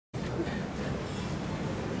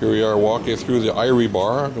Here we are walking through the Irie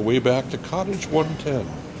Bar on the way back to Cottage 110.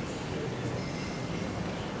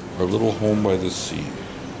 Our little home by the sea.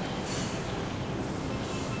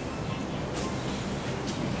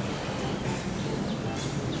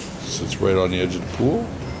 Sits right on the edge of the pool.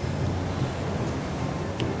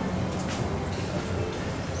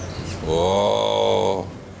 Oh,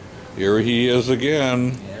 here he is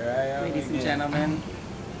again. Here I am. Ladies and gentlemen.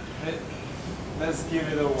 Let's give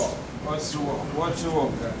it a walk. Watch your walk. Watch your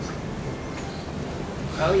walk, guys.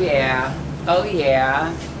 Oh yeah. Oh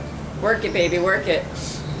yeah. Work it, baby. Work it.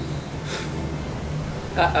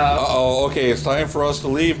 Uh-oh. Uh-oh. Okay, it's time for us to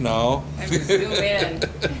leave now. I'm gonna zoom in.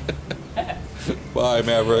 Bye,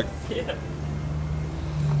 Maverick. Yeah.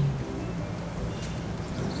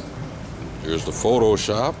 Here's the photo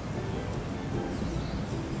shop.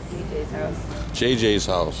 DJ's house. JJ's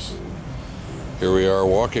house. Here we are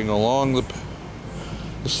walking along the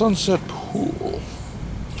Sunset Pool.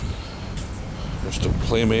 There's the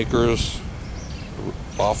Playmakers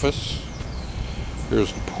office.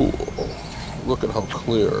 Here's the pool. Look at how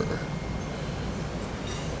clear.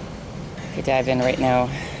 I could dive in right now.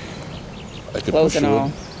 I could Clothes push and you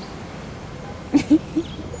all. in.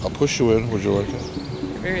 I'll push you in. Would you like it?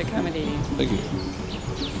 You're very accommodating. Thank you.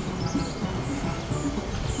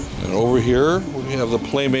 And over here we have the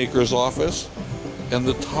Playmakers office and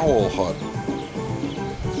the towel hut.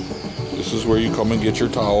 This is where you come and get your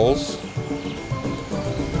towels.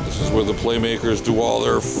 This is where the Playmakers do all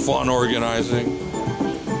their fun organizing,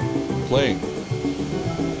 playing.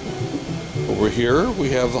 Over here we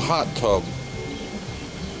have the hot tub,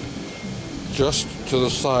 just to the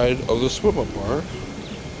side of the swim-up bar.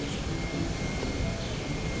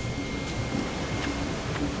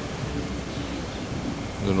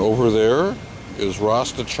 Then over there is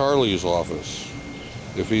Rasta Charlie's office,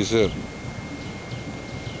 if he's in.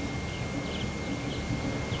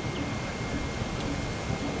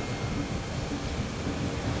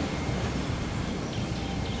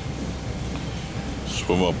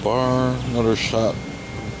 Swim-up bar, another shot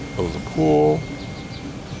of the pool.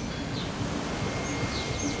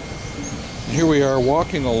 Here we are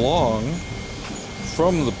walking along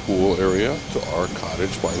from the pool area to our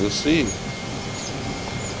cottage by the sea.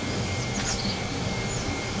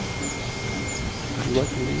 Would you like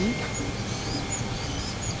to leave?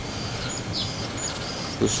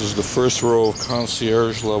 This is the first row of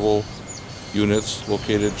concierge level units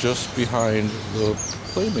located just behind the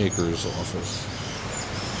Playmakers office.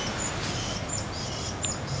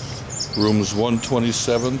 Rooms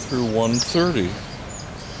 127 through 130.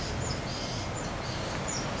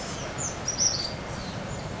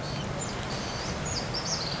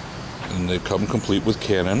 And they come complete with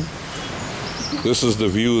cannon. This is the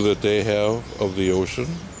view that they have of the ocean,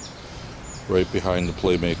 right behind the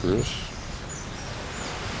Playmakers.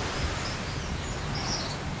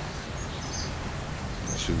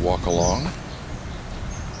 As you walk along.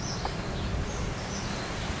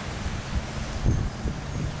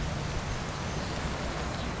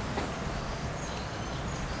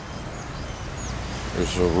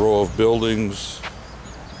 There's a row of buildings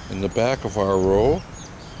in the back of our row.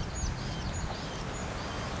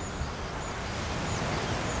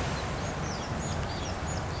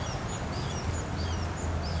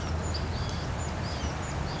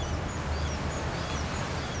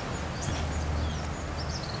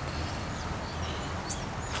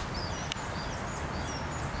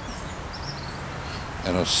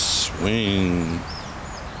 And a swing.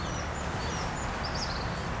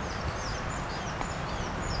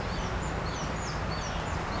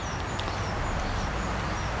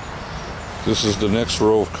 This is the next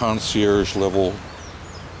row of concierge level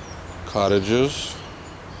cottages,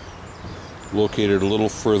 located a little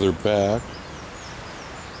further back.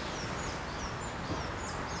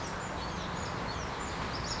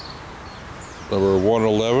 Number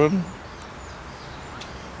 111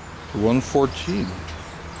 to 114.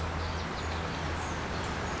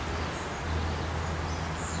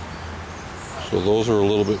 So those are a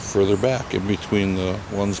little bit further back in between the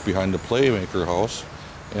ones behind the Playmaker house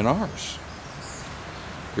and ours.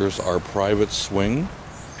 Here's our private swing.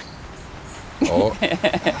 Oh,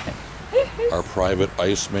 our private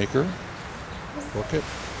ice maker. Look it.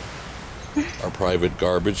 Our private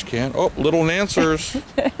garbage can. Oh, little Nancers.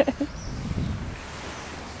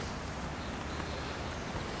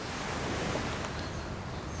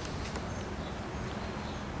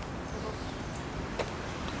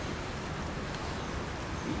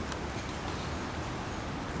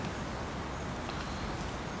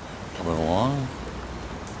 Coming along.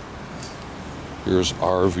 Here's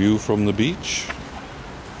our view from the beach.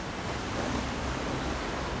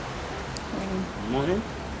 Morning.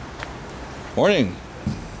 Morning.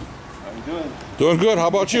 How you doing? Doing good. How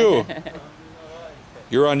about you?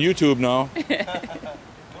 You're on YouTube now. No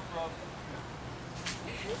problem.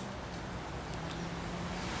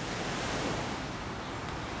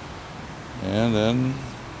 And then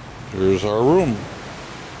here's our room.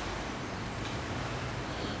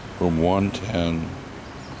 Room 110.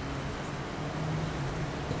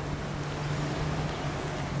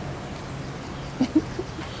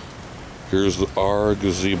 Here's our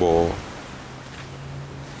gazebo.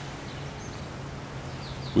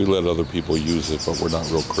 We let other people use it, but we're not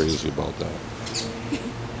real crazy about that.